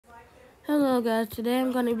Hello guys, today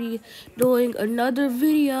I'm going to be doing another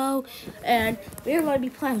video and we're going to be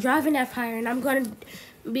playing Driving Empire, and I'm going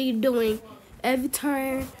to be doing every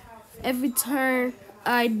turn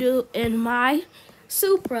I do in my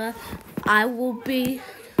Supra, I will be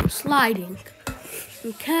sliding.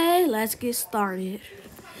 Okay, let's get started.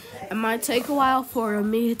 It might take a while for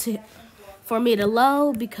me to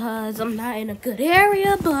load because I'm not in a good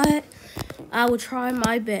area, but I will try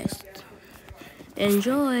my best.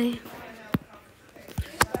 Enjoy.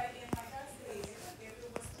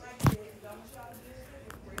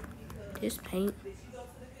 This paint?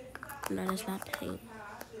 No, that's not paint.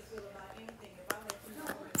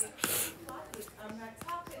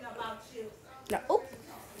 No. Oh.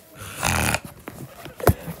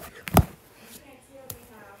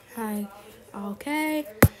 Hi. Okay.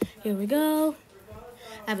 Here we go.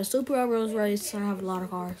 I have a Supra Rolls Royce, so I have a lot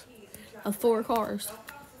of cars. I have 4 cars.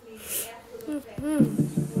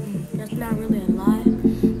 That's not really a lot,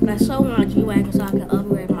 but I sold my G-Wagon so I can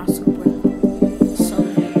upgrade my Supra. So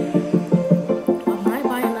I might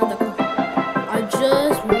buy another car.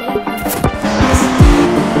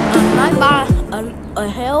 I might buy a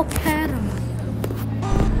Hellcat.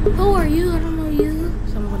 Who are you? I don't know you.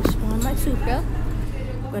 So I'm gonna spawn my Supra.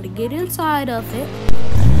 I'm gonna get inside of it.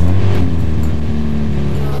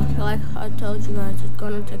 Like I told you guys, it's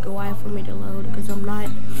gonna take a while for me to load because I'm out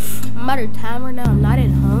of town right now. I'm not at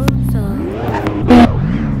home, so.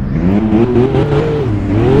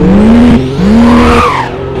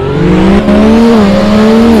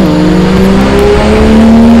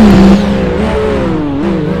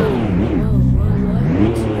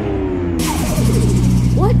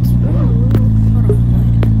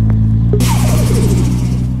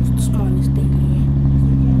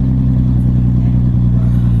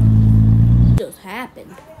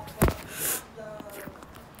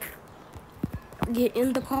 Get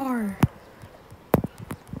in the car.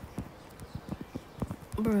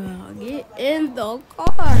 Bro, get in the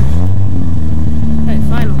car. Okay,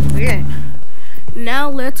 finally, we're in. Now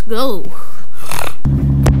let's go.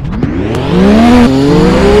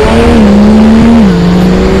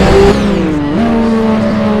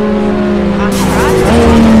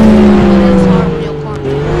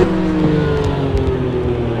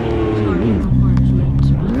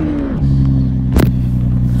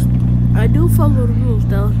 I do follow the rules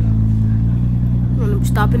though. When I'm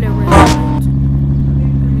stopping at red lights.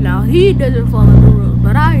 Now he doesn't follow the rules,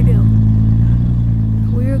 but I do.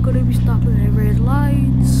 We're gonna be stopping at red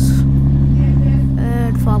lights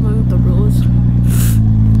and following the rules.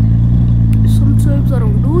 Sometimes I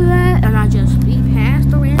don't do that and I just speed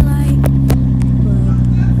past the red light. But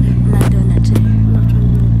I'm not doing that today. I'm not trying to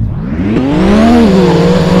do that.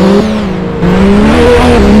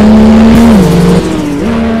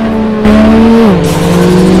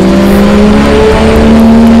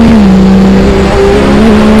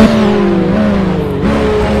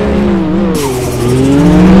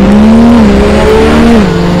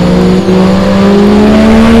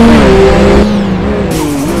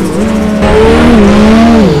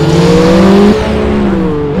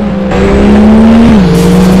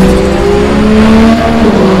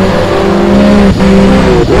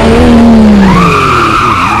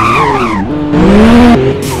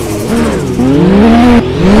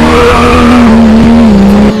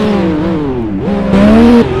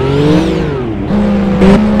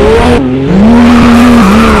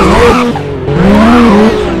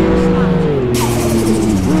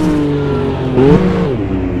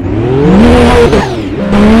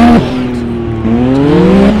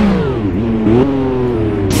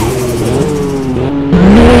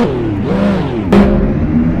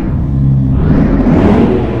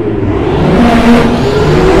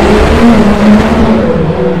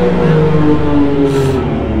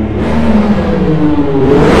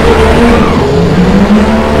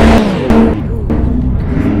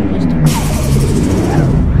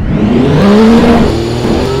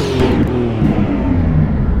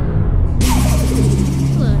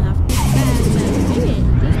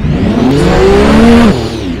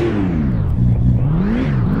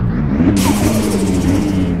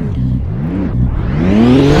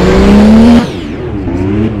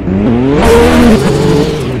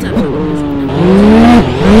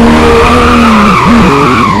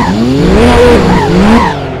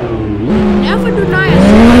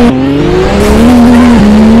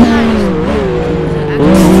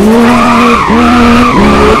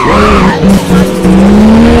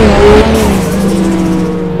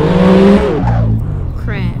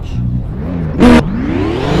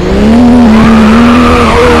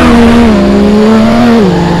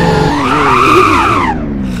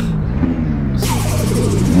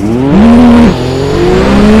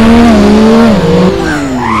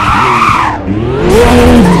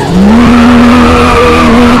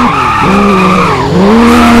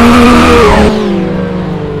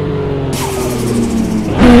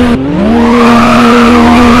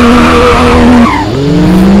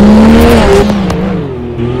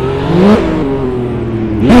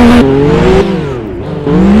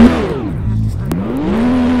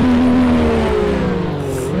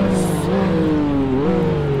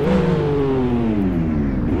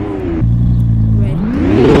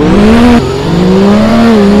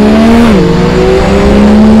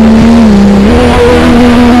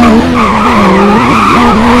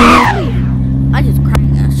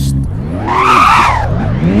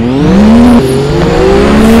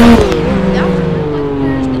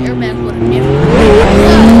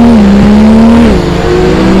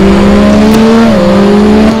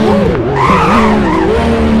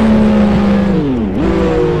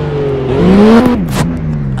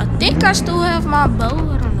 my boat?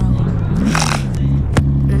 I don't know.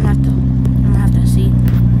 I'm gonna have to see.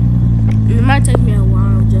 It might take me a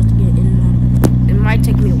while just to get in and out. It might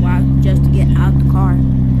take me a while just to get out the car.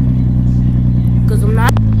 Because I'm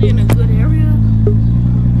not in a good area.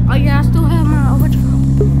 Oh yeah, I still have my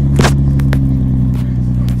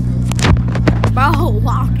I'll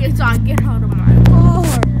walk until I get out of my car.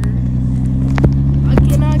 I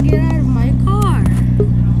cannot get out of my car.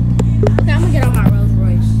 Okay, I'm gonna get out my Rolls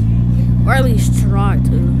Royce. Or at least try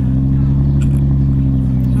to.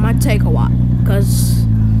 It might take a while because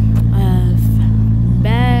I have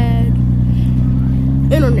bad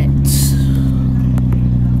internet.